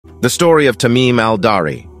The story of Tamim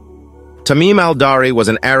al-Dari. Tamim al-Dari was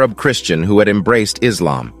an Arab Christian who had embraced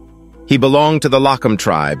Islam. He belonged to the Lakam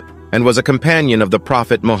tribe and was a companion of the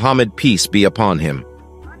Prophet Muhammad, peace be upon him.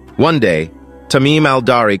 One day, Tamim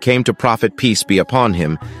al-Dari came to Prophet, peace be upon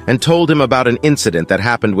him, and told him about an incident that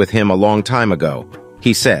happened with him a long time ago.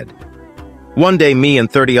 He said, "One day me and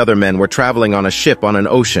 30 other men were traveling on a ship on an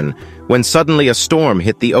ocean when suddenly a storm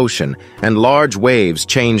hit the ocean and large waves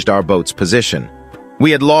changed our boat's position. We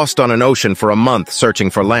had lost on an ocean for a month searching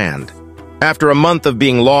for land. After a month of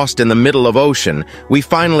being lost in the middle of ocean, we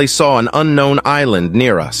finally saw an unknown island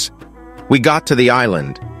near us. We got to the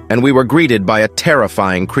island, and we were greeted by a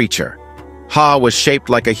terrifying creature. Ha was shaped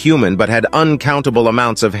like a human but had uncountable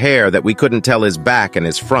amounts of hair that we couldn't tell his back and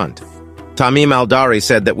his front. Tamim al-Dari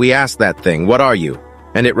said that we asked that thing, 'What are you?'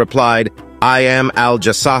 And it replied, 'I am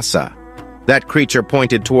al-Jassasa.' That creature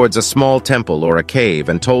pointed towards a small temple or a cave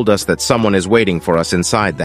and told us that someone is waiting for us inside that.